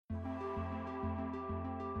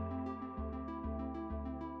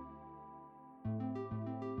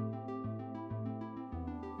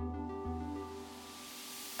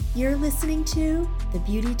You're listening to The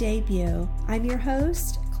Beauty Debut. I'm your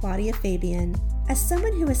host, Claudia Fabian. As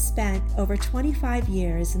someone who has spent over 25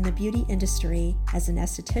 years in the beauty industry as an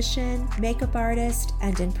esthetician, makeup artist,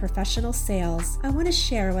 and in professional sales, I want to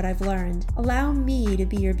share what I've learned. Allow me to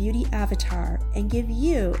be your beauty avatar and give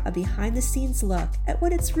you a behind-the-scenes look at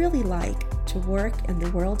what it's really like to work in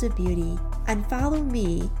the world of beauty. And follow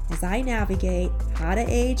me as I navigate how to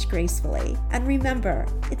age gracefully. And remember,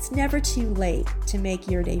 it's never too late to make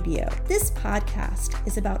your debut. This podcast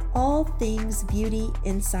is about all things beauty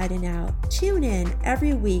inside and out. Tune in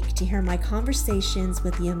every week to hear my conversations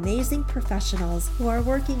with the amazing professionals who are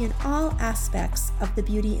working in all aspects of the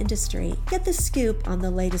beauty industry. Get the scoop on the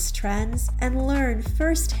latest trends and learn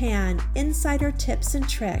firsthand insider tips and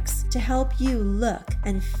tricks to help you look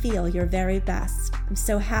and feel your very best. I'm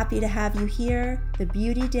so happy to have you here. The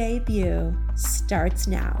Beauty Debut starts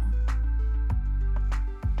now.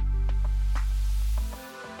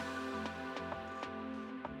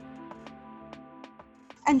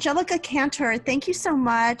 Angelica Kanter, thank you so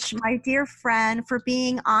much, my dear friend, for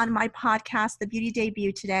being on my podcast, The Beauty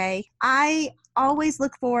Debut, today. I always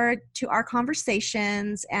look forward to our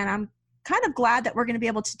conversations, and I'm kind of glad that we're going to be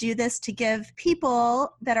able to do this to give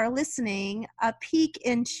people that are listening a peek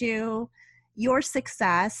into your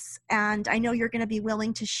success. And I know you're going to be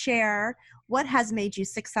willing to share what has made you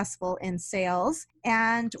successful in sales.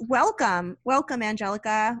 And welcome,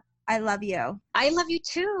 Angelica. I love you. I love you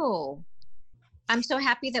too. I'm so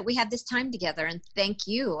happy that we have this time together, and thank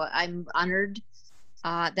you. I'm honored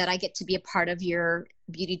that I get to be a part of your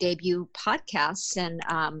Beauty Debut podcast, and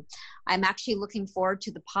I'm actually looking forward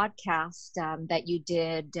to the podcast that you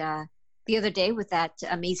did the other day with that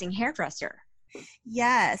amazing hairdresser.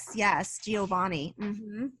 Yes, Giovanni.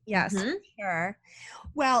 Mm-hmm. Yes, sure.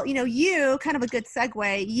 Well, you, kind of a good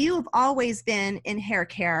segue, you've always been in hair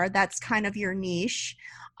care. That's kind of your niche.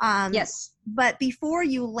 Yes. But before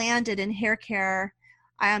you landed in hair care,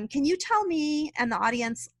 can you tell me and the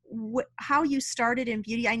audience how you started in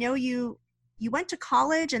beauty? I know you went to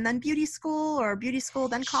college and then beauty school, or beauty school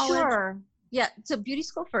then college? Sure. Yeah, so beauty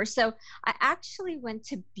school first. So I actually went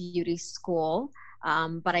to beauty school,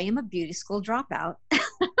 but I am a beauty school dropout.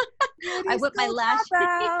 I went my last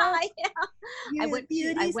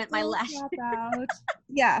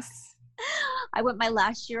Yes. I went my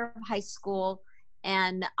last year of high school,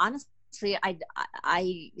 and honestly,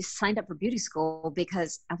 I signed up for beauty school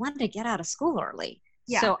because I wanted to get out of school early.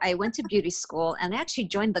 Yeah. So I went to beauty school and I actually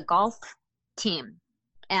joined the golf team.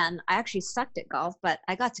 And I actually sucked at golf, but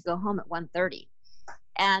I got to go home at 1:30.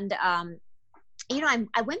 And,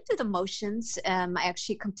 I went through the motions. I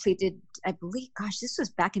actually completed, I believe, this was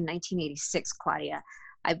back in 1986, Claudia.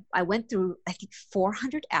 I went through, I think,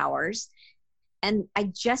 400 hours. And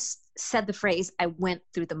I just said the phrase, I went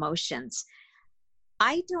through the motions.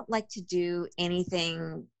 I don't like to do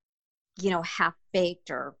anything, half-baked,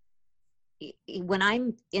 or when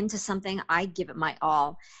I'm into something, I give it my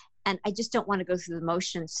all. And I just don't want to go through the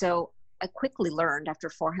motions. So I quickly learned after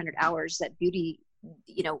 400 hours that beauty,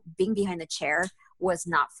 being behind the chair was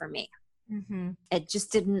not for me. Mm-hmm. I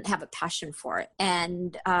just didn't have a passion for it.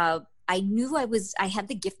 And I knew I had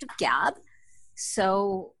the gift of gab.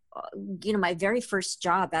 So my very first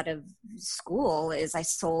job out of school is I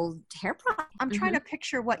sold hair products. I'm trying to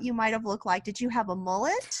picture what you might have looked like. Did you have a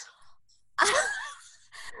mullet?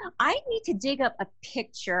 I need to dig up a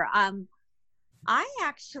picture. I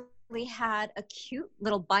actually had a cute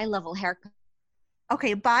little bi-level haircut.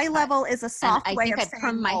 Okay, bi-level is a soft way of saying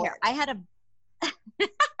permed my hair. I had a...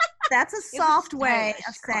 That's a soft way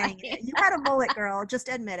of saying it. You had a mullet, girl. Just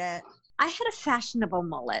admit it. I had a fashionable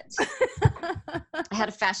mullet.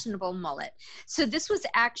 So this was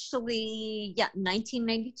actually,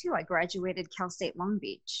 1992. I graduated Cal State Long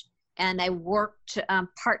Beach, and I worked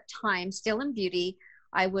part-time still in beauty.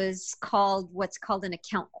 I was what's called an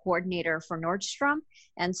account coordinator for Nordstrom.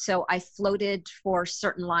 And so I floated for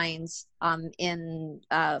certain lines in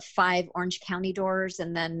 5 Orange County doors.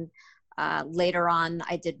 And then later on,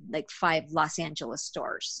 I did 5 Los Angeles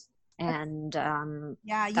stores. And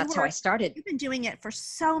that's how I started. You've been doing it for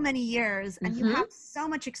so many years, and you have so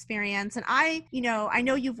much experience. And I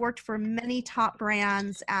know you've worked for many top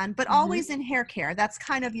brands, but always in hair care. That's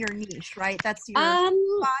kind of your niche, right? That's your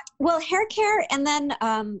spot. Well, hair care, and then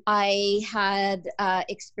I had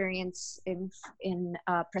experience in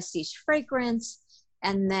prestige fragrance,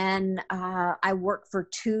 and then I worked for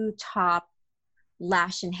 2 top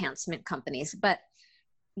lash enhancement companies, but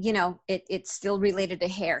it's still related to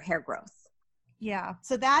hair growth. Yeah.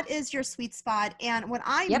 So that is your sweet spot. And when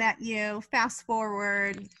I met you, fast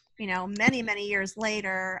forward many, many years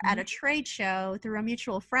later at a trade show through a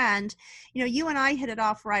mutual friend. You and I hit it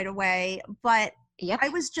off right away, but Yep. I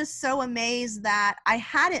was just so amazed that I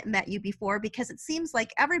hadn't met you before, because it seems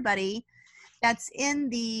like everybody that's in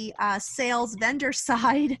the sales vendor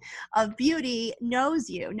side of beauty knows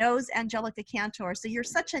Angelica Kanter. So you're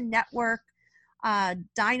such a network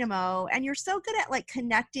dynamo, and you're so good at like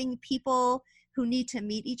connecting people who need to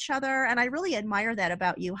meet each other. And I really admire that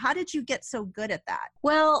about you. How did you get so good at that?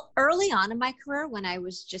 Well, early on in my career, when I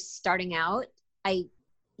was just starting out, I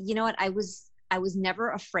was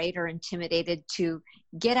never afraid or intimidated to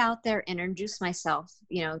get out there and introduce myself,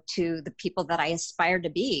 to the people that I aspired to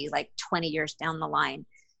be like 20 years down the line.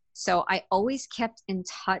 So I always kept in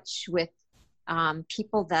touch with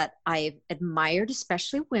people that I admired,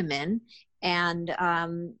 especially women, and,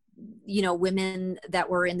 women that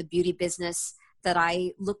were in the beauty business that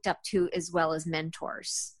I looked up to, as well as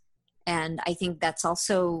mentors. And I think that's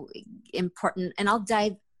also important. And I'll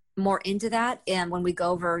dive more into that and when we go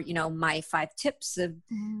over my 5 tips of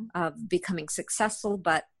becoming successful.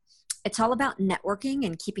 But it's all about networking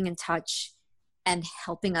and keeping in touch and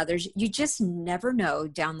helping others. You just never know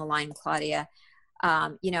down the line, Claudia.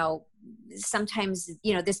 Sometimes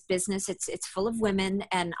this business, it's full of women,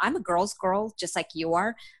 and I'm a girl's girl just like you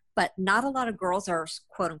are, but not a lot of girls are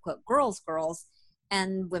quote unquote girls,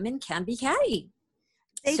 and women can be catty.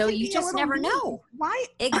 So you just never know. Why?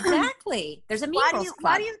 Exactly. There's a mean girls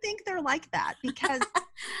club. Why do you think they're like that? Because,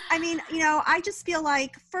 I just feel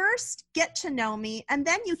like first get to know me, and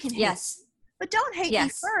then you can hate. Yes. But don't hate me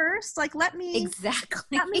first. Like, let me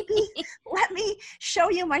show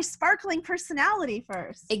you my sparkling personality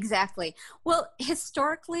first. Exactly. Well,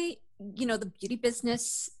 historically, the beauty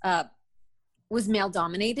business was male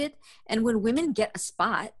dominated, and when women get a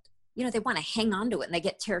spot, they want to hang on to it, and they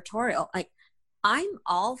get territorial. Like, I'm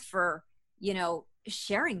all for,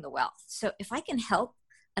 sharing the wealth. So if I can help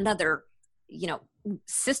another,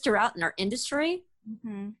 sister out in our industry,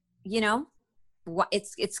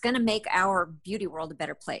 it's going to make our beauty world a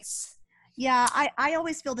better place. Yeah, I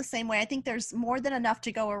always feel the same way. I think there's more than enough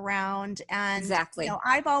to go around. And exactly.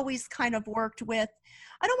 I've always kind of worked with,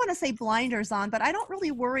 I don't want to say blinders on, but I don't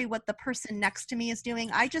really worry what the person next to me is doing.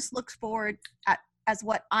 I just look forward as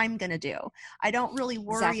what I'm going to do. I don't really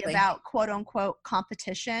worry about quote unquote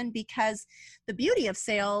competition, because the beauty of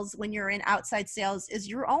sales when you're in outside sales is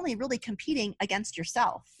you're only really competing against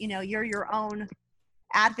yourself. You're your own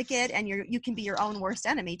advocate, and you can be your own worst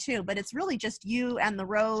enemy too, but it's really just you and the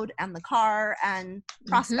road and the car and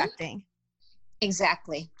prospecting.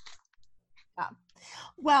 Exactly. Yeah.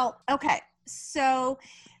 Well, okay. So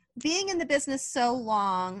being in the business so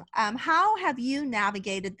long, how have you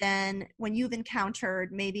navigated then when you've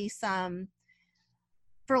encountered maybe some,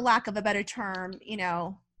 for lack of a better term,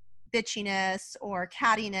 bitchiness or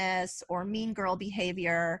cattiness or mean girl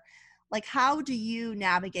behavior? Like, how do you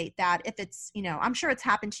navigate that? If it's, I'm sure it's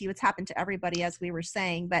happened to you, it's happened to everybody, as we were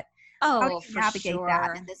saying, but how do you navigate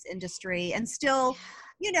that in this industry and still,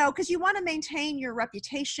 because you want to maintain your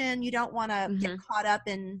reputation, you don't want to get caught up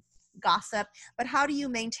in gossip, but how do you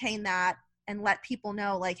maintain that and let people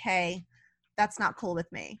know, like, hey, that's not cool with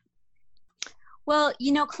me? Well,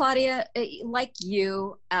 Claudia, like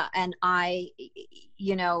you and I,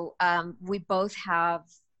 we both have,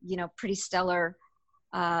 pretty stellar,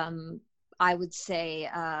 I would say,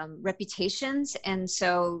 reputations. And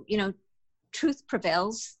so, truth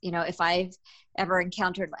prevails. If I've ever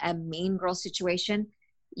encountered a mean girl situation,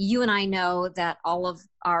 you and I know that all of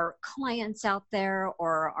our clients out there,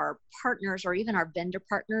 or our partners, or even our vendor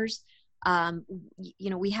partners,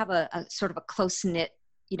 we have a sort of a close-knit,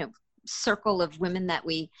 circle of women that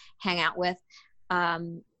we hang out with.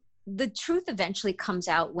 The truth eventually comes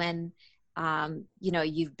out when,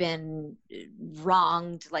 you've been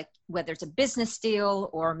wronged, like whether it's a business deal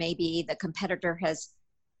or maybe the competitor has,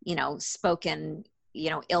 spoken,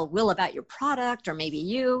 ill will about your product, or maybe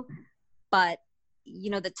you, but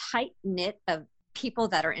the tight knit of people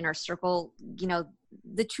that are in our circle,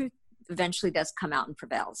 the truth eventually does come out and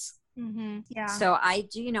prevails. Yeah. So I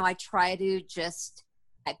try to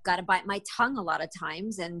I've got to bite my tongue a lot of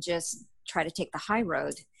times and just try to take the high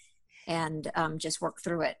road and just work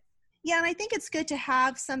through it. Yeah. And I think it's good to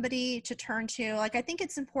have somebody to turn to. Like, I think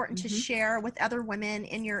it's important to share with other women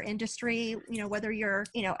in your industry, whether you're,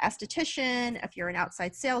 esthetician, if you're an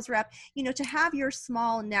outside sales rep, to have your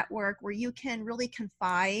small network where you can really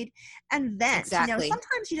confide and vent. Exactly.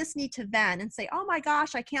 Sometimes you just need to vent and say, oh my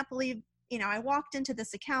gosh, I can't believe, I walked into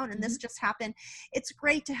this account and this just happened. It's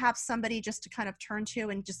great to have somebody just to kind of turn to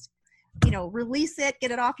and just, release it, get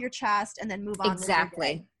it off your chest, and then move on.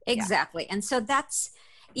 Exactly. Yeah. And so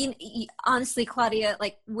Honestly, Claudia,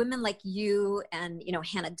 like women like you and,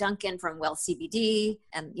 Hannah Duncan from Well CBD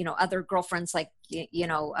and, other girlfriends like,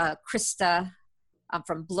 Krista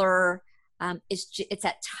from Blur. It's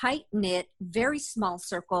that tight knit, very small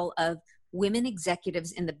circle of women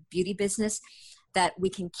executives in the beauty business that we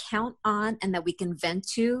can count on and that we can vent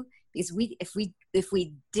to, because if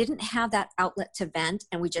we didn't have that outlet to vent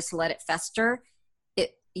and we just let it fester,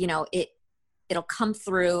 it'll come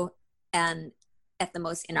through and at the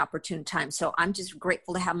most inopportune time. So I'm just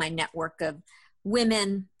grateful to have my network of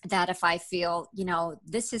women that if I feel,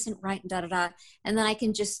 this isn't right, and then I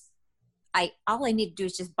can all I need to do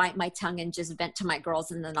is just bite my tongue and just vent to my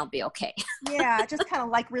girls, and then I'll be okay. Yeah, just kind of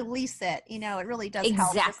like release it. It really does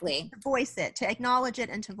help. Exactly. To voice it, to acknowledge it,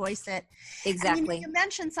 and to voice it. Exactly. And you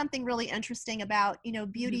mentioned something really interesting about,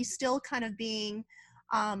 beauty still kind of being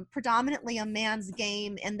predominantly a man's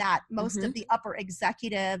game, in that most of the upper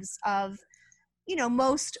executives of,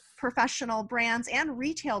 most professional brands and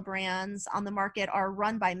retail brands on the market are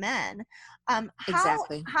run by men.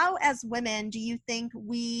 Exactly. How as women do you think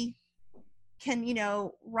we can,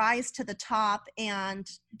 rise to the top and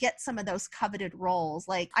get some of those coveted roles?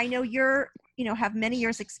 Like, I know you're, have many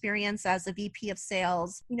years experience as a VP of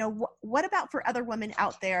sales. What about for other women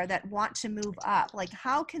out there that want to move up? Like,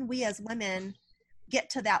 how can we as women get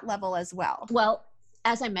to that level as well? Well,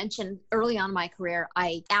 as I mentioned early on in my career,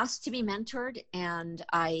 I asked to be mentored, and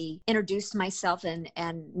I introduced myself and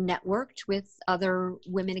networked with other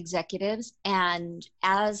women executives. And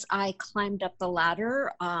as I climbed up the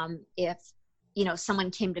ladder, if someone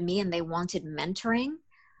came to me and they wanted mentoring,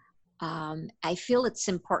 I feel it's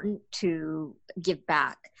important to give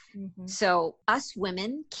back. So us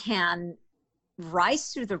women can rise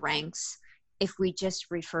through the ranks if we just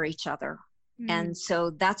refer each other. And so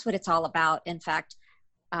that's what it's all about. In fact,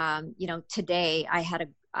 today I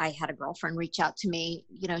had a girlfriend reach out to me.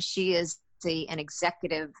 She is an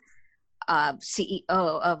executive CEO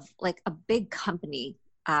of like a big company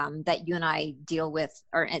that you and I deal with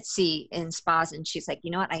or see in spas. And she's like,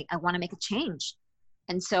 you know what, I want to make a change.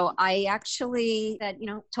 And so I actually said,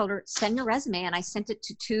 told her, send your resume. And I sent it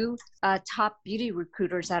to two top beauty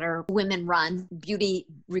recruiters that are women run beauty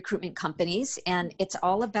recruitment companies. And it's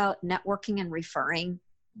all about networking and referring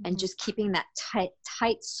and just keeping that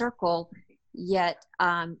tight circle, yet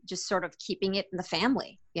just sort of keeping it in the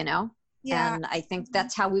family, Yeah. And I think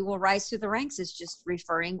that's how we will rise through the ranks, is just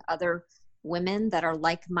referring other women that are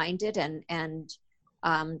like-minded and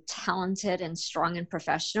talented and strong and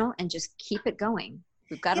professional, and just keep it going.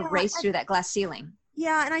 We've got to race through that glass ceiling.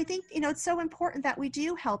 Yeah. And I think, it's so important that we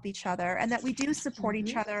do help each other and that we do support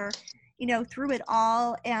each other, through it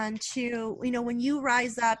all. And to, when you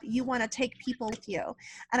rise up, you want to take people with you.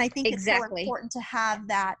 And I think it's so important to have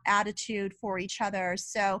that attitude for each other.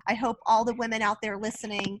 So I hope all the women out there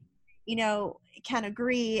listening, can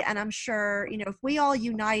agree. And I'm sure, if we all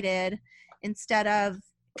united instead of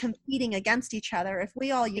competing against each other, if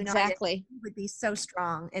we all united, we would be so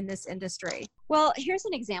strong in this industry. Well, here's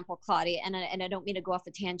an example, Claudia, and I don't mean to go off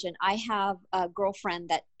a tangent. I have a girlfriend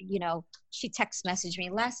that, she text messaged me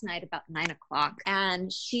last night about 9:00,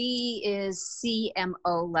 and she is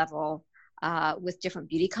CMO level with different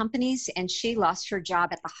beauty companies, and she lost her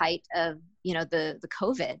job at the height of, the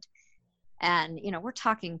COVID. And, we're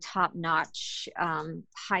talking top-notch,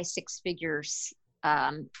 high six figures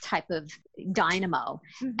type of dynamo.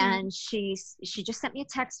 And she just sent me a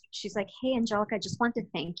text. She's like, hey, Angelica, I just want to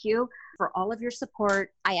thank you for all of your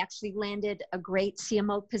support. I actually landed a great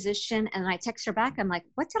CMO position. And I text her back. I'm like,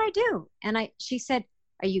 what did I do? And she said,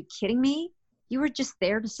 are you kidding me? You were just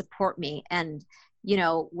there to support me. And,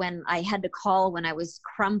 when I had to call, when I was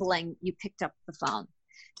crumbling, you picked up the phone.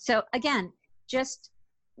 So again, just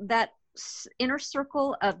that inner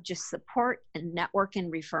circle of just support and network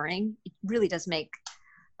and referring, it really does make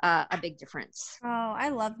a big difference. Oh, I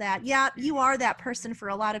love that. Yeah, you are that person for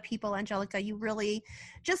a lot of people, Angelica. You really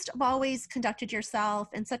just have always conducted yourself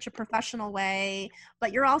in such a professional way,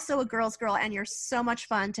 but you're also a girl's girl and you're so much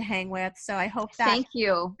fun to hang with. So I hope that. Thank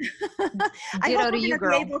you. I hope we're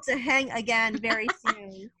going to be able to hang again very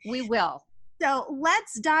soon. We will. So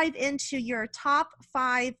let's dive into your top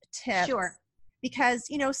 5 tips. Sure. Because,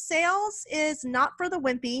 sales is not for the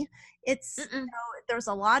wimpy. It's, there's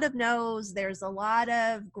a lot of no's, there's a lot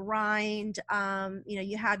of grind.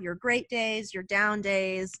 You have your great days, your down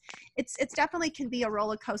days. It's definitely can be a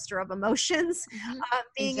roller coaster of emotions,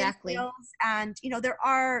 being in sales. And, there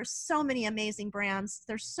are so many amazing brands.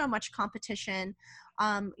 There's so much competition,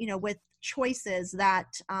 with choices that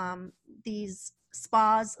these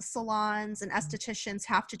spas, salons, and estheticians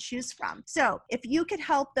have to choose from. So if you could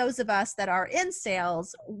help those of us that are in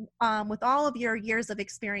sales with all of your years of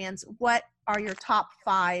experience, what are your top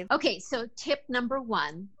 5? Okay, so tip number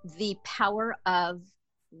 1, the power of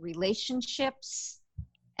relationships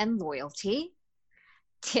and loyalty.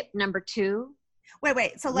 Tip number 2.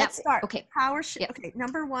 Wait. So let's start. Okay. Okay.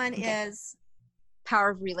 Number 1 is power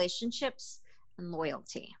of relationships and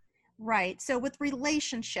loyalty. Right. So with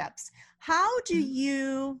relationships, how do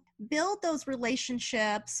you build those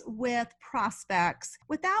relationships with prospects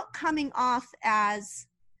without coming off as,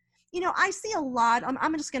 I see a lot,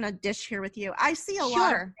 I'm just going to dish here with you. I see a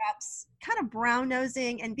lot of reps kind of brown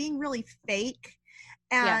nosing and being really fake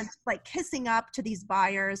and like kissing up to these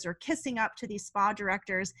buyers or kissing up to these spa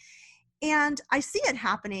directors. And I see it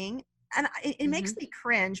happening, and it makes me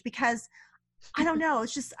cringe because I don't know.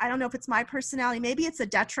 It's just, I don't know if it's my personality. Maybe it's a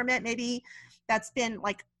detriment. Maybe that's been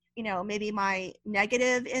like, maybe my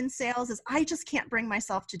negative in sales is I just can't bring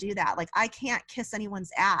myself to do that. Like I can't kiss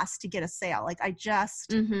anyone's ass to get a sale. Like I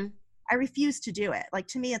just, I refuse to do it. Like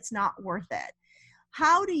to me, it's not worth it.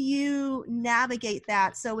 How do you navigate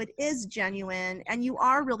that so it is genuine and you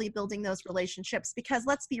are really building those relationships? Because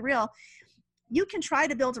let's be real, you can try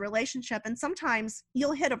to build a relationship and sometimes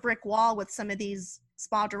you'll hit a brick wall with some of these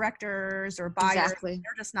spa directors or buyers. Exactly.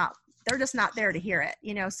 They're just not there to hear it,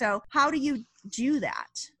 so how do you do that?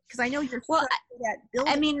 Because I know you're so good at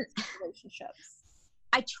building relationships.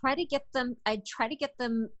 I try to get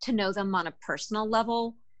them to know them on a personal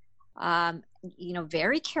level,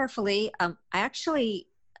 very carefully. I actually,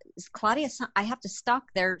 Claudia, I have to stalk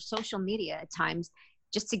their social media at times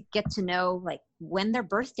just to get to know like when their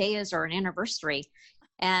birthday is or an anniversary.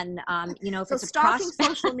 And, if so it's stalking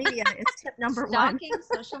social media is tip number 1. Stalking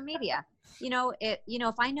social media,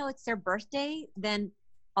 if I know it's their birthday, then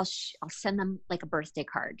I'll send them like a birthday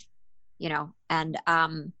card, and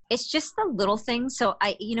it's just the little things. So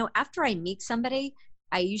after I meet somebody,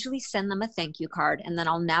 I usually send them a thank you card, and then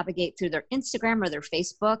I'll navigate through their Instagram or their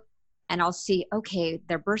Facebook, and I'll see, okay,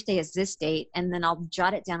 their birthday is this date, and then I'll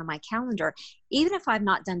jot it down on my calendar, even if I've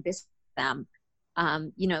not done business with them.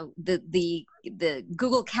 The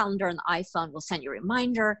Google Calendar on the iPhone will send you a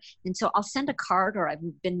reminder. And so I'll send a card, or I've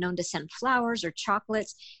been known to send flowers or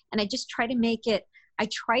chocolates. And I just try to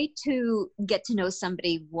get to know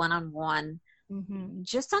somebody one-on-one,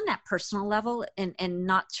 just on that personal level and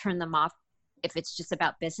not turn them off if it's just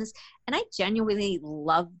about business. And I genuinely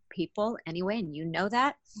love people anyway, and you know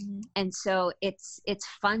that. And so it's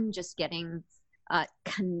fun just getting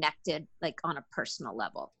connected like on a personal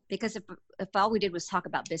level, because if all we did was talk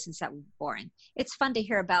about business, that would be boring. It's fun to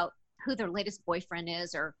hear about who their latest boyfriend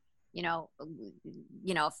is, or if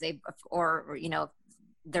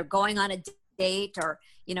they're going on a date, or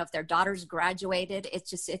if their daughter's graduated.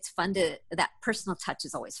 It's fun that personal touch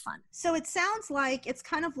is always fun. So it sounds like it's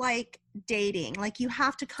kind of like dating, like you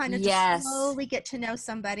have to kind of just slowly get to know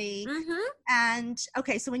somebody. And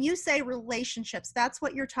okay, so when you say relationships, that's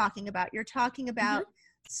what you're talking about. You're talking about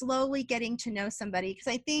slowly getting to know somebody, because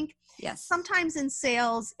I think sometimes in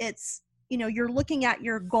sales it's you're looking at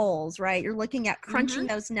your goals, right? You're looking at crunching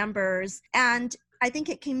those numbers, and I think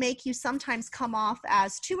it can make you sometimes come off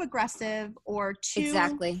as too aggressive or too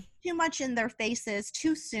much in their faces,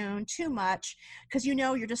 too soon, too much, because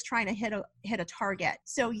you're just trying to hit a target.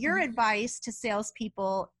 So your advice to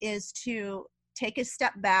salespeople is to take a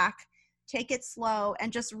step back, take it slow,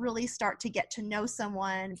 and just really start to get to know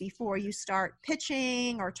someone before you start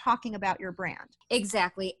pitching or talking about your brand.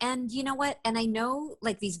 Exactly. And you know what? And I know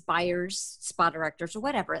like these buyers, spa directors or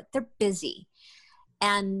whatever, they're busy.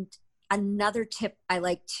 And another tip I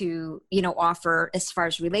like to, offer as far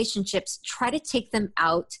as relationships, try to take them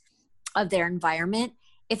out of their environment.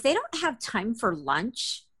 If they don't have time for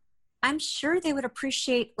lunch, I'm sure they would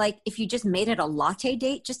appreciate like if you just made it a latte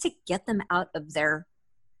date, just to get them out of their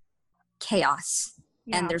chaos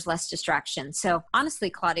and there's less distraction. So honestly,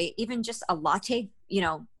 Claudia, even just a latte,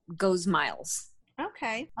 goes miles.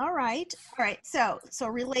 Okay. All right. So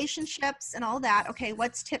relationships and all that. Okay.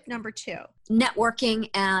 What's tip number 2? Networking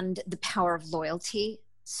and the power of loyalty.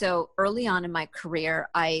 So early on in my career,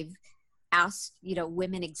 I've asked,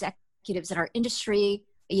 women executives in our industry,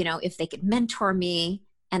 if they could mentor me,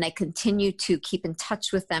 and I continue to keep in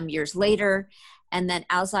touch with them years later. And then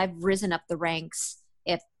as I've risen up the ranks,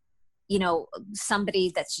 if,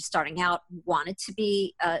 somebody that's just starting out wanted to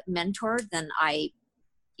be mentored, then I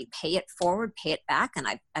pay it forward, pay it back, and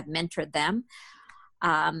I've mentored them.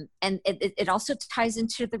 And it also ties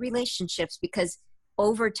into the relationships, because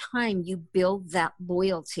over time you build that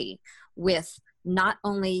loyalty with not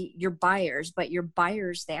only your buyers, but your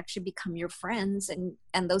buyers, they actually become your friends,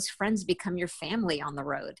 and those friends become your family on the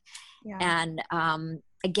road. Yeah. And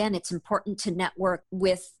again, it's important to network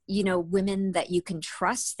with, women that you can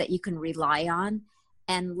trust, that you can rely on.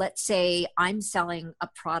 And let's say I'm selling a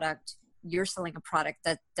product, you're selling a product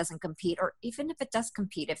that doesn't compete, or even if it does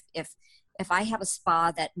compete, if I have a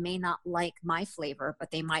spa that may not like my flavor, but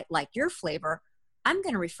they might like your flavor, I'm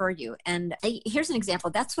going to refer you. And here's an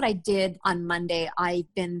example. That's what I did on Monday.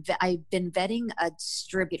 I've been vetting a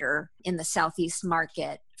distributor in the Southeast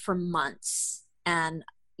market for months. And,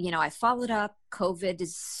 I followed up. COVID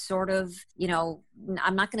is sort of,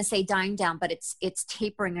 I'm not going to say dying down, but it's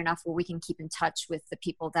tapering enough where we can keep in touch with the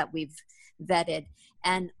people that we've vetted.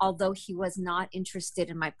 And although he was not interested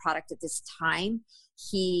in my product at this time,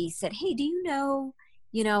 he said, "Hey, do you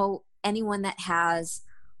know, anyone that has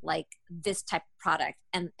like this type of product?"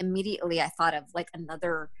 And immediately I thought of like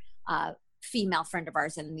another female friend of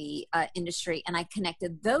ours in the industry, and I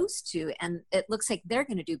connected those two, and it looks like they're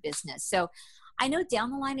going to do business. So I know down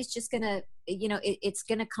the line it's just going to, it's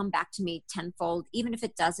going to come back to me tenfold. Even if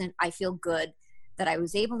it doesn't, I feel good that I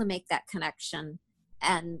was able to make that connection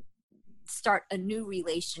and start a new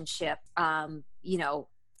relationship,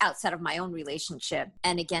 outside of my own relationship.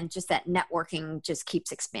 And again, just that networking just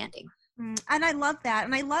keeps expanding. And I love that.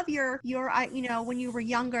 And I love your, when you were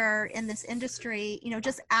younger in this industry,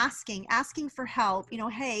 just asking for help,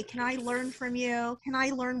 hey, can I learn from you? Can I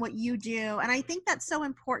learn what you do? And I think that's so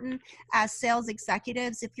important as sales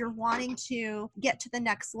executives. If you're wanting to get to the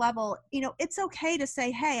next level, it's okay to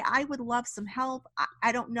say, hey, I would love some help.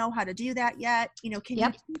 I don't know how to do that yet. Can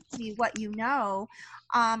you teach me what you know?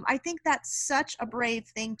 I think that's such a brave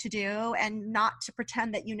thing to do, and not to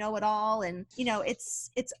pretend that you know it all. And,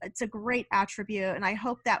 it's a great attribute. And I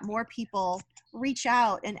hope that more people reach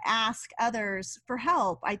out and ask others for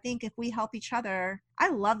help. I think if we help each other, I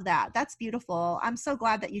love that. That's beautiful. I'm so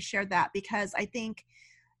glad that you shared that, because I think,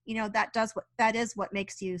 that is what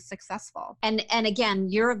makes you successful. And again,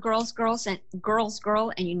 you're a girl's girl,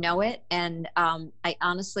 and you know it. And I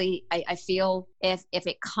honestly, I feel if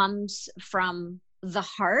it comes from the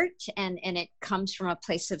heart and it comes from a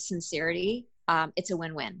place of sincerity, it's a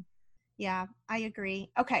win-win. Yeah, I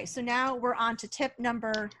agree. Okay, so now we're on to tip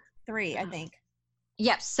number 3, I think.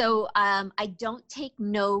 Yep. So I don't take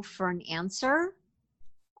no for an answer.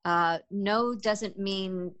 No doesn't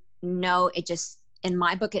mean no. It just, in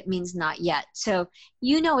my book, it means not yet. So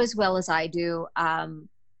as well as I do,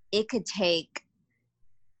 it could take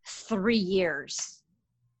 3 years.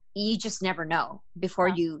 You just never know before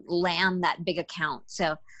you land that big account.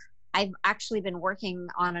 So I've actually been working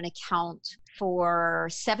on an account for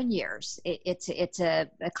 7 years. It's a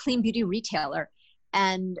clean beauty retailer.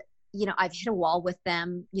 And, I've hit a wall with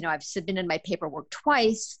them. I've submitted my paperwork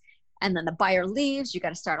twice, and then the buyer leaves. You got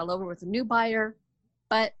to start all over with a new buyer.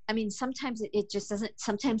 But I mean, sometimes it just doesn't,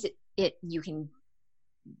 sometimes you can,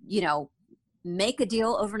 make a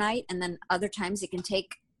deal overnight, and then other times it can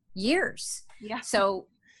take years. Yeah. So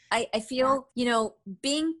I feel,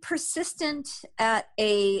 being persistent at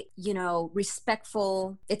a,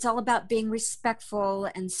 respectful, it's all about being respectful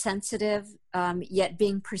and sensitive, yet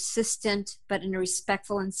being persistent, but in a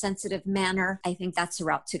respectful and sensitive manner. I think that's the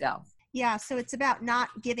route to go. Yeah. So it's about not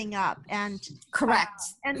giving up, and correct.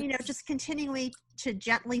 And, just continually to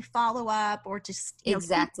gently follow up, or to,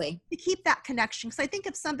 exactly to keep that connection. Because I think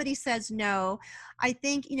if somebody says no, I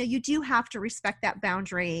think, you do have to respect that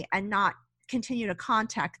boundary and not continue to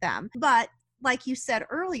contact them. But like you said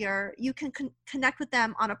earlier, you can connect with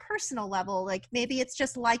them on a personal level. Like maybe it's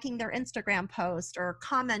just liking their Instagram post, or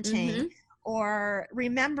commenting, or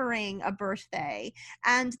remembering a birthday.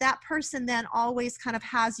 And that person then always kind of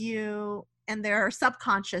has you in their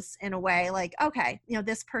subconscious in a way, like, okay,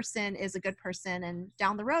 this person is a good person, and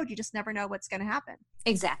down the road, you just never know what's going to happen.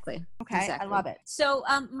 Exactly. Okay. Exactly. I love it. So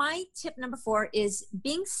my tip number 4 is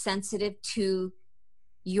being sensitive to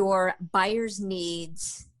your buyer's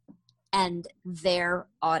needs and their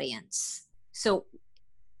audience. So,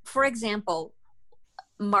 for example,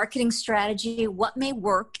 marketing strategy, what may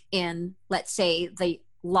work in, let's say, the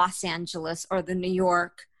Los Angeles or the New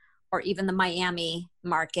York or even the Miami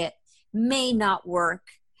market may not work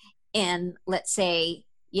in, let's say,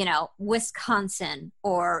 Wisconsin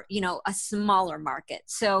or, a smaller market.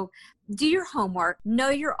 So do your homework, know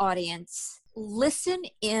your audience, listen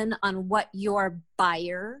in on what your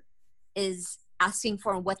buyer is asking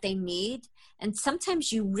for and what they need. And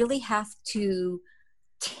sometimes you really have to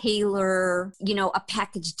tailor, a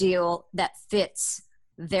package deal that fits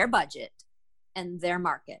their budget and their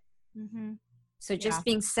market. Mm-hmm. So just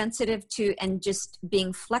being sensitive to, and just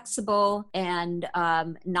being flexible and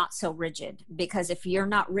not so rigid, because if you're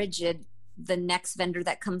not rigid, the next vendor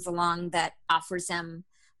that comes along that offers them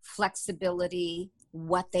flexibility,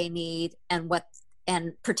 what they need and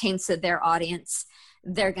pertains to their audience,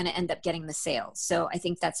 they're going to end up getting the sales. So I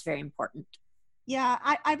think that's very important. Yeah,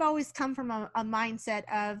 I've always come from a mindset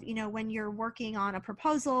of, you know, when you're working on a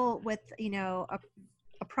proposal with, you know,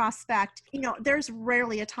 a prospect, you know, there's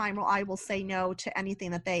rarely a time where I will say no to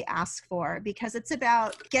anything that they ask for, because it's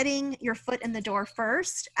about getting your foot in the door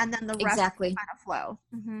first, and then the rest will kind of flow.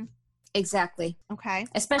 Mm-hmm. Exactly. Okay.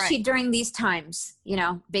 Especially during these times, you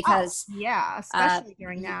know, because especially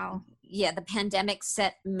during now. Yeah, the pandemic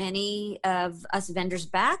set many of us vendors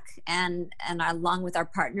back, and along with our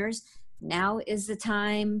partners. Now is the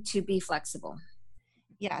time to be flexible.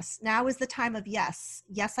 Yes. Now is the time of yes.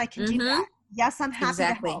 Yes, I can do that. Yes, I'm happy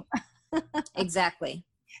to help. Exactly.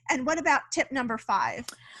 And what about tip number 5?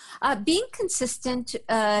 Being consistent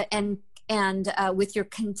and with your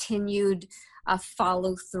continued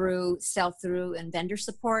follow through, sell through, and vendor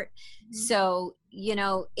support. Mm-hmm. So, you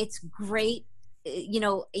know, it's great. You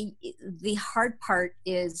know, the hard part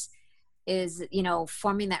is, you know,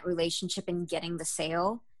 forming that relationship and getting the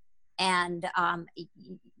sale. And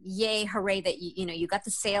yay, hooray that you got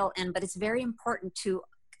the sale in, but it's very important to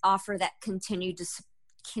offer that continued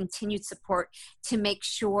support to make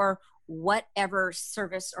sure whatever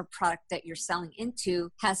service or product that you're selling into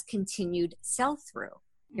has continued sell through.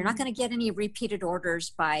 You're not going to get any repeated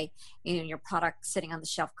orders by, you know, your product sitting on the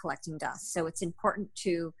shelf collecting dust. So it's important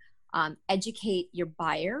to educate your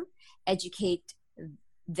buyer, educate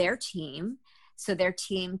their team, so their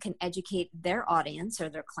team can educate their audience or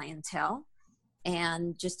their clientele,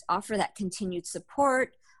 and just offer that continued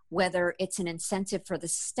support, whether it's an incentive for the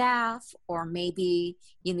staff, or maybe,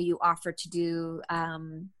 you know, you offer to do,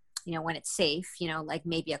 you know, when it's safe, you know, like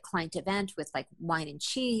maybe a client event with like wine and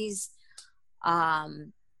cheese,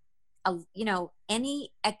 you know,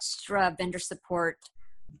 any extra vendor support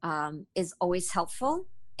is always helpful,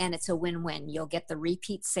 and it's a win-win. You'll get the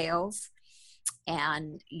repeat sales,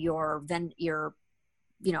 and your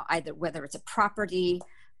you know, either whether it's a property,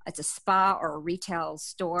 it's a spa, or a retail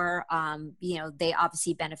store, you know, they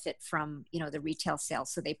obviously benefit from, you know, the retail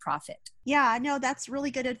sales, so they profit. Yeah, no, that's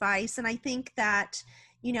really good advice. And I think that,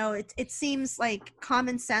 you know, it seems like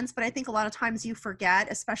common sense, but I think a lot of times you forget,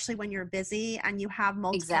 especially when you're busy and you have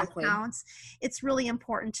multiple accounts. It's really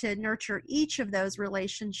important to nurture each of those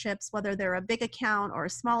relationships, whether they're a big account or a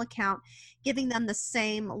small account, giving them the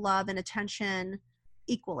same love and attention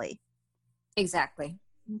equally. Exactly.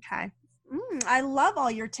 Okay. I love all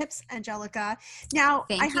your tips, Angelica. Now,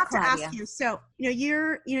 I have to ask you, so,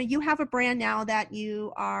 you have a brand now that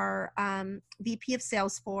you are VP of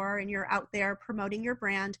sales for, and you're out there promoting your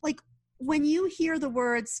brand. Like, when you hear the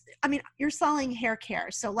words, I mean, you're selling hair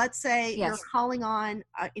care. So let's say you're calling on,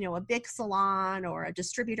 a big salon or a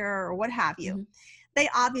distributor or what have you. Mm-hmm. They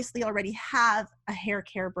obviously already have a hair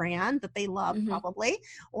care brand that they love, probably,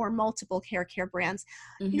 or multiple hair care brands.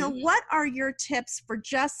 You know, what are your tips for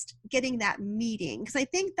just getting that meeting? Because I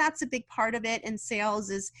think that's a big part of it in sales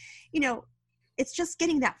is, you know, it's just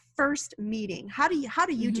getting that first meeting. How do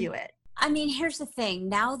you do it? I mean, here's the thing.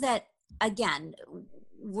 Now that, again,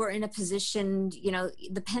 we're in a position, you know,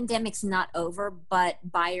 the pandemic's not over, but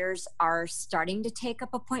buyers are starting to take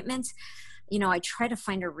up appointments. You know, I try to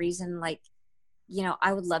find a reason, like, you know,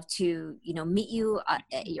 I would love to, you know, meet you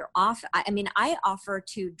at your office. I mean, I offer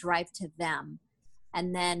to drive to them,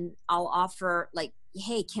 and then I'll offer like,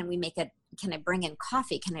 hey, can I bring in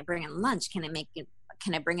coffee? Can I bring in lunch? Can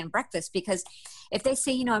I bring in breakfast? Because if they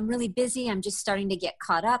say, you know, I'm really busy, I'm just starting to get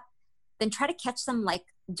caught up, then try to catch them like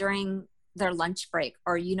during their lunch break,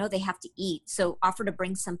 or, you know, they have to eat. So offer to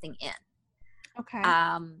bring something in. Okay.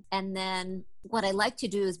 And then what I like to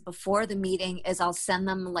do is before the meeting is I'll send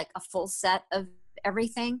them like a full set of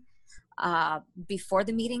everything before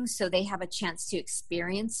the meeting, so they have a chance to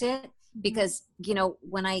experience it. Because, you know,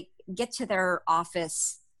 when I get to their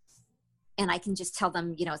office and I can just tell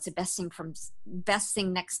them, you know, it's the best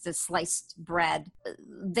thing next to sliced bread,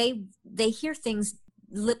 they hear things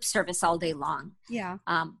lip service all day long. Yeah.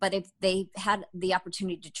 But if they had the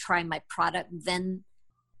opportunity to try my product, then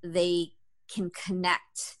they can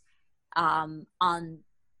connect on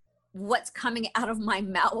what's coming out of my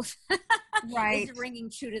mouth right. is ringing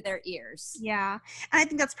true to their ears. Yeah. And I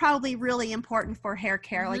think that's probably really important for hair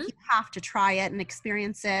care. Like, you have to try it and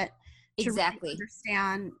experience it to really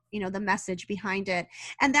understand, you know, the message behind it.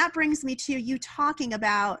 And that brings me to you talking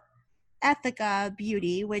about Ethica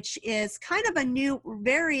Beauty, which is kind of a new,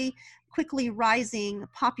 very quickly rising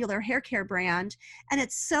popular hair care brand. And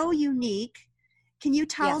it's so unique. Can you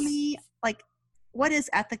tell Yes. me, like, what is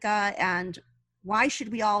Ethica and why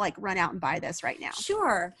should we all like run out and buy this right now?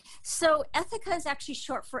 Sure. So Ethica is actually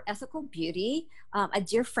short for ethical beauty. A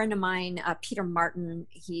dear friend of mine, Peter Martin,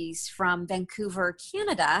 he's from Vancouver,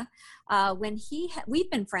 Canada. We've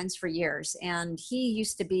been friends for years, and he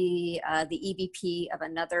used to be the EVP of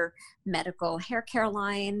another medical hair care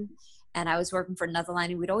line. And I was working for another line,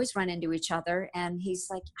 and we'd always run into each other. And he's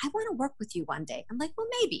like, I want to work with you one day. I'm like, well,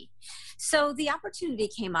 maybe. So the opportunity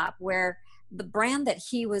came up where the brand that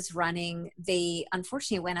he was running, they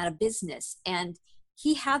unfortunately went out of business. And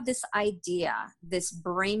he had this idea, this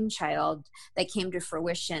brainchild that came to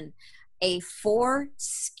fruition, a 4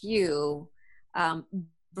 SKU,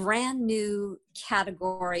 brand new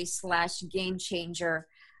category / game changer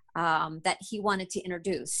that he wanted to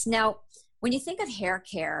introduce. Now, when you think of hair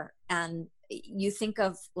care and you think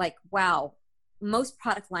of like, wow, most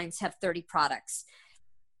product lines have 30 products.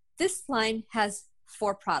 This line has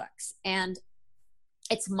 4 products, and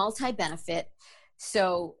it's multi-benefit.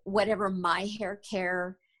 So whatever my hair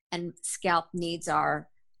care and scalp needs are,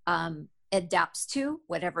 adapts to.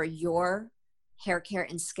 Whatever your hair care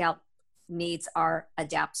and scalp needs are,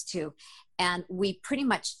 adapts to. And we pretty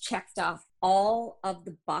much checked off all of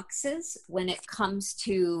the boxes when it comes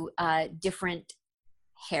to different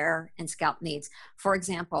hair and scalp needs. For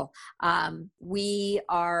example, we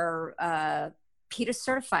are PETA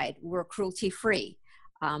certified. We're cruelty-free.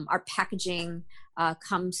 Our packaging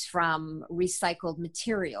comes from recycled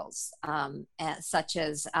materials, such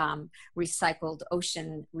as recycled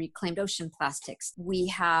reclaimed ocean plastics.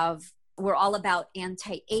 We're all about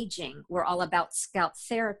anti-aging. We're all about scalp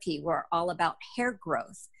therapy. We're all about hair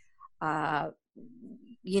growth.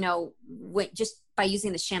 Just by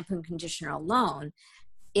using the shampoo and conditioner alone,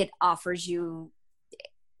 it offers you,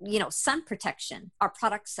 sun protection. Our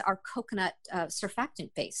products are coconut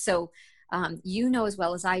surfactant based. So you know as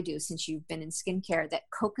well as I do, since you've been in skincare, that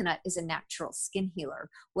coconut is a natural skin healer.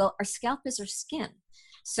 Well, our scalp is our skin.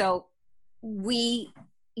 So we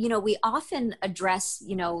often address,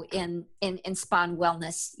 in spa and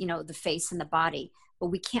wellness, the face and the body, but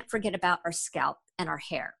we can't forget about our scalp and our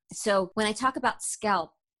hair. So when I talk about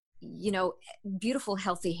scalp, beautiful,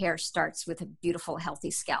 healthy hair starts with a beautiful,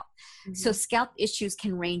 healthy scalp. Mm-hmm. So scalp issues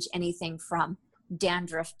can range anything from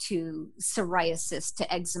dandruff to psoriasis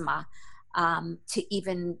to eczema, to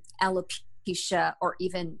even alopecia or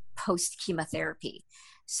even post-chemotherapy.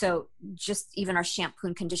 So just even our shampoo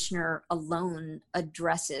and conditioner alone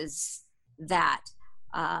addresses that.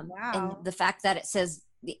 Wow. And the fact that it says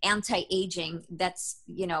the anti-aging, that's,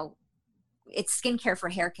 it's skincare for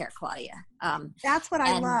hair care, Claudia. That's what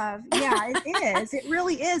I love. Yeah, it is. It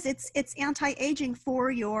really is. It's anti-aging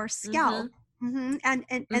for your scalp. Mm-hmm.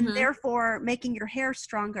 And therefore making your hair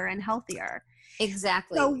stronger and healthier.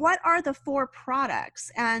 Exactly. So what are the 4 products?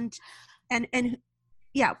 And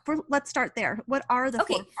let's start there. What are the 4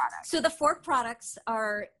 products? So the 4 products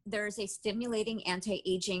are, there's a stimulating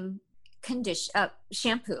anti-aging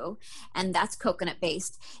shampoo, and that's coconut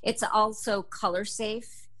based. It's also color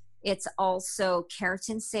safe. It's also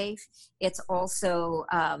keratin safe. It's also,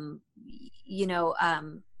 I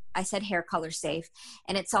said hair color safe,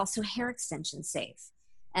 and it's also hair extension safe.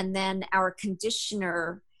 And then our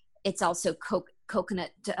conditioner, it's also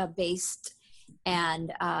coconut based,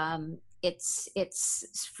 and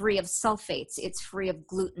it's free of sulfates, it's free of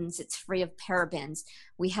glutens, it's free of parabens.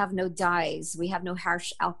 We have no dyes, we have no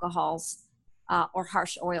harsh alcohols or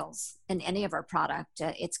harsh oils in any of our product.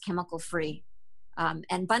 It's chemical free,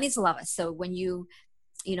 and bunnies love us. So when you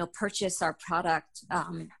purchase our product,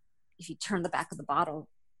 if you turn the back of the bottle,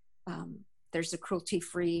 there's a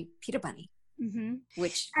cruelty-free PETA bunny. Mm-hmm.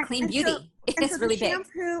 Which clean beauty. It's really big.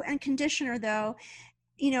 Shampoo and conditioner, though,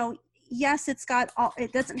 yes, it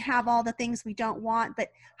doesn't have all the things we don't want, but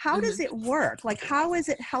how does it work? Like, how is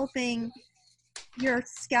it helping your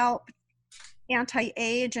scalp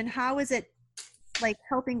anti-age, and how is it like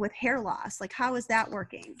helping with hair loss? Like, how is that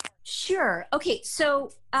working? Sure. Okay.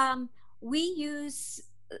 So we use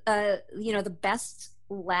the best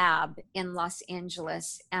lab in Los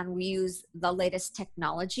Angeles, and we use the latest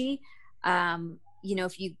technology.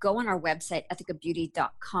 If you go on our website,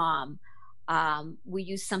 ethicabeauty.com, we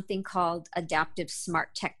use something called adaptive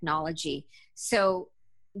smart technology. So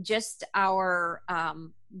just our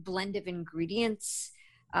blend of ingredients,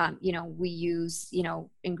 we use,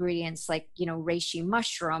 ingredients like, reishi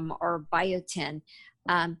mushroom or biotin.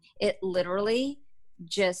 It literally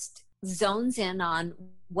just zones in on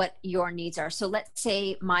what your needs are. So let's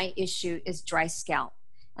say my issue is dry scalp,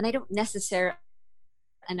 and I don't necessarily,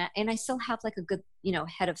 and I still have like a good,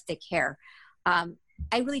 head of thick hair.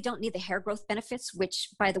 I really don't need the hair growth benefits, which,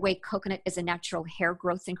 by the way, coconut is a natural hair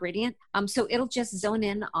growth ingredient. So it'll just zone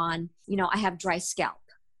in on, I have dry scalp,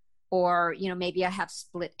 or, maybe I have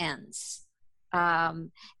split ends.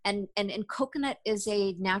 And coconut is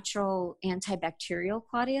a natural antibacterial,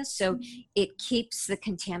 Claudia. So it keeps the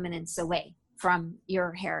contaminants away from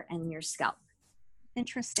your hair and your scalp.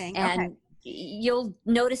 Interesting. And you'll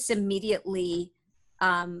notice immediately,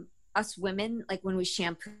 us women, like when we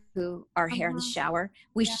shampoo our hair in the shower,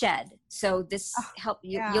 we shed. So this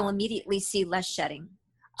you'll immediately see less shedding.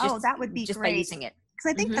 That would be just great. By using it.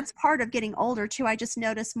 Because I think that's part of getting older too. I just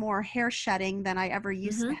notice more hair shedding than I ever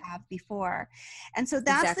used to have before. And so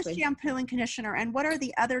that's the shampoo and conditioner. And what are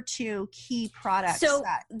the other two key products? So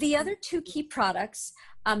the other two key products,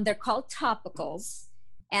 they're called topicals,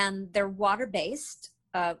 and they're water-based.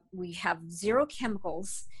 We have 0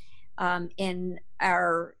 chemicals in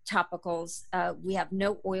our topicals. We have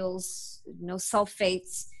no oils, no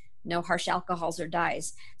sulfates, no harsh alcohols or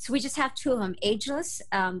dyes. So we just have 2 of them. Ageless,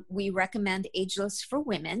 we recommend Ageless for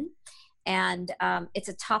women, and it's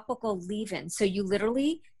a topical leave-in. So you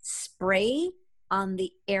literally spray on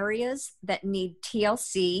the areas that need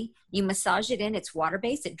TLC. You massage it in. It's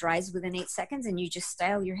water-based. It dries within 8 seconds, and you just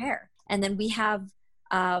style your hair. And then we have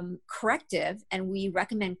corrective, and we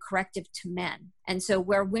recommend corrective to men. And so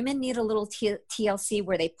where women need a little TLC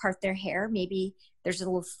where they part their hair, maybe there's a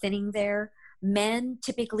little thinning there. Men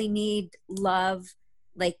typically need love,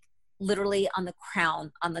 like literally on the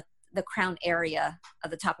crown, on the crown area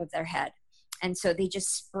of the top of their head. And so they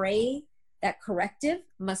just spray that corrective,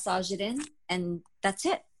 massage it in, and that's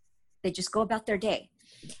it. They just go about their day.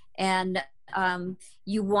 And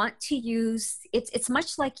you want to use, it's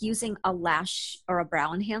much like using a lash or a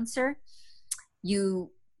brow enhancer.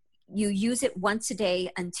 You use it once a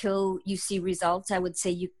day until you see results. I would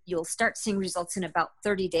say you'll start seeing results in about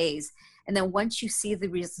 30 days. And then once you see the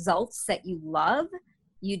results that you love,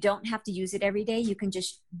 you don't have to use it every day. You can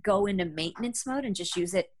just go into maintenance mode and just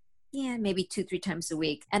use it, maybe 2-3 times a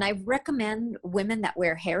week. And I recommend women that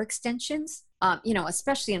wear hair extensions,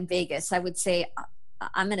 especially in Vegas. I would say,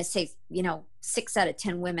 I'm going to say, 6 out of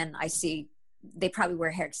 10 women I see, they probably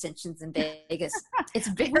wear hair extensions in Vegas. It's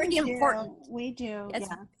very important. We do.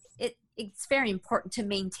 It's very important to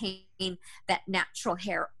maintain that natural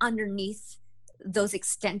hair underneath those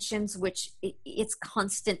extensions, which it's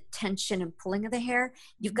constant tension and pulling of the hair.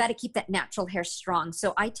 You've got to keep that natural hair strong.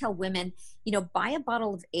 So I tell women, buy a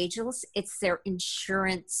bottle of Ageless. It's their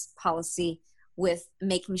insurance policy with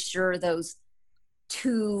making sure those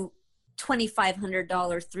 $2,500,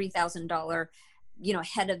 $3,000,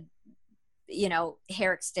 head of,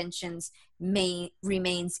 hair extensions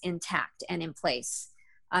remains intact and in place.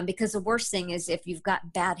 Because the worst thing is if you've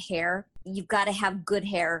got bad hair, you've got to have good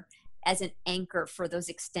hair as an anchor for those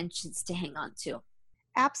extensions to hang on to.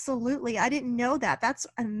 Absolutely. I didn't know that. That's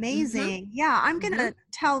amazing. Yeah, I'm going to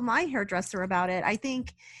tell my hairdresser about it. I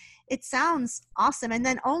think it sounds awesome. And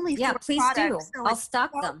then only 4 please products. do. So I'll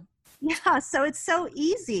stock them. Yeah, so it's so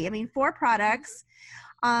easy. I mean, 4 products.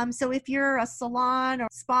 So if you're a salon or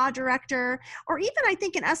spa director, or even I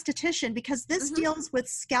think an esthetician, because this deals with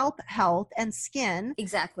scalp health and skin.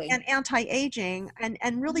 Exactly. And anti-aging,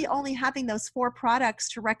 and really only having those 4 products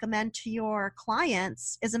to recommend to your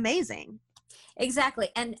clients is amazing. Exactly.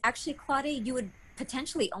 And actually, Claudia, you would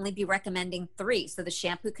potentially only be recommending 3. So the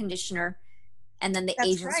shampoo, conditioner, and then the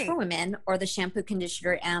Ageless for women, or the shampoo,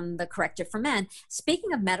 conditioner, and the corrective for men.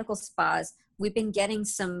 Speaking of medical spas, we've been getting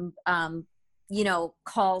some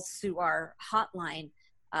calls through our hotline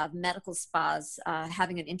of medical spas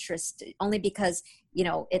having an interest, only because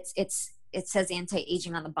it says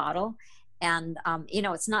anti-aging on the bottle, and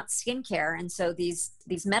it's not skincare. And so these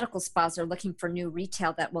medical spas are looking for new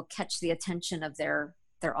retail that will catch the attention of their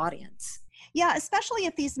audience. Yeah, especially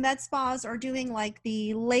if these med spas are doing like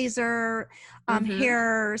the laser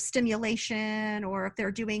hair stimulation, or if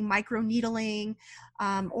they're doing micro needling,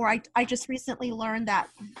 or I just recently learned that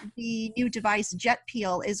the new device Jet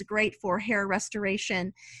Peel is great for hair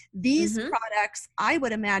restoration. These products, I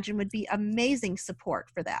would imagine, would be amazing support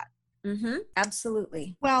for that.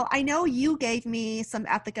 Absolutely. Well, I know you gave me some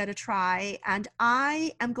Ethica to try, and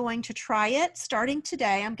I am going to try it starting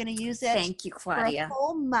today. I'm going to use it. Thank you, Claudia. For a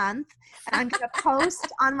full month. And I'm going to post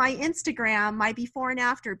on my Instagram my before and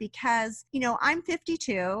after, because, I'm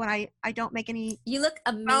 52 and I don't make any you look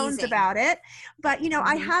amazing bones about it. But,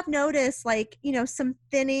 I have noticed some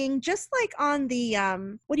thinning, just like on the,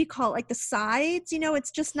 what do you call it? Like the sides,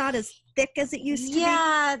 it's just not as thick as it used to be.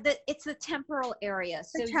 Yeah, it's the temporal area.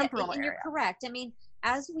 The temporal area. You're correct. I mean,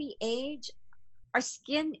 as we age, our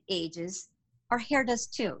skin ages, our hair does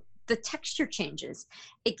too. The texture changes.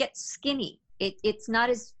 It gets skinny. It's not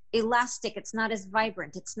as elastic. It's not as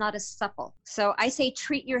vibrant. It's not as supple. So I say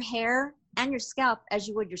treat your hair and your scalp as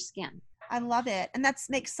you would your skin. I love it. And that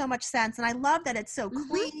makes so much sense. And I love that it's so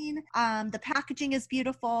clean. The packaging is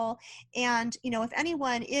beautiful. And, if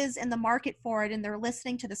anyone is in the market for it and they're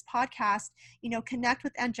listening to this podcast, connect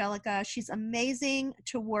with Angelica. She's amazing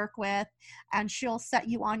to work with, and she'll set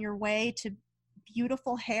you on your way to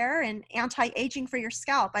beautiful hair and anti-aging for your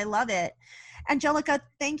scalp. I love it. Angelica,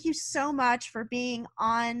 thank you so much for being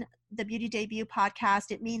on the Beauty Debut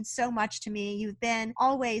podcast. It means so much to me. You've been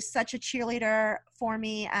always such a cheerleader for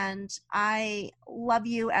me, and I love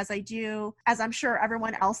you as I do, as I'm sure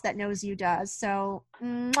everyone else that knows you does. So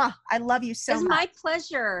I love you so much. It's my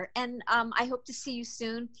pleasure. And I hope to see you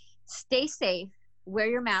soon. Stay safe, wear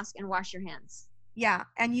your mask, and wash your hands. Yeah,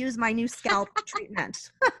 and use my new scalp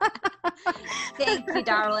treatment. Thank you,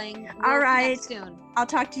 darling. All right. Soon. I'll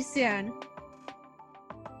talk to you soon.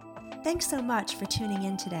 Thanks so much for tuning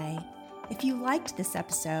in today. If you liked this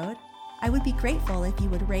episode, I would be grateful if you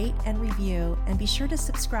would rate and review, and be sure to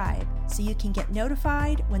subscribe so you can get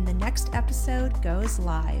notified when the next episode goes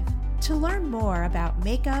live. To learn more about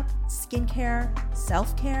makeup, skincare,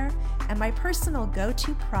 self-care, and my personal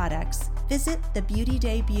go-to products, visit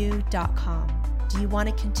thebeautydebut.com. Do you want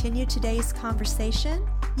to continue today's conversation?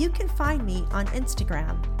 You can find me on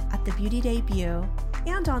Instagram @thebeautydebut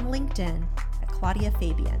and on LinkedIn @Claudia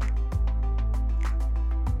Fabian.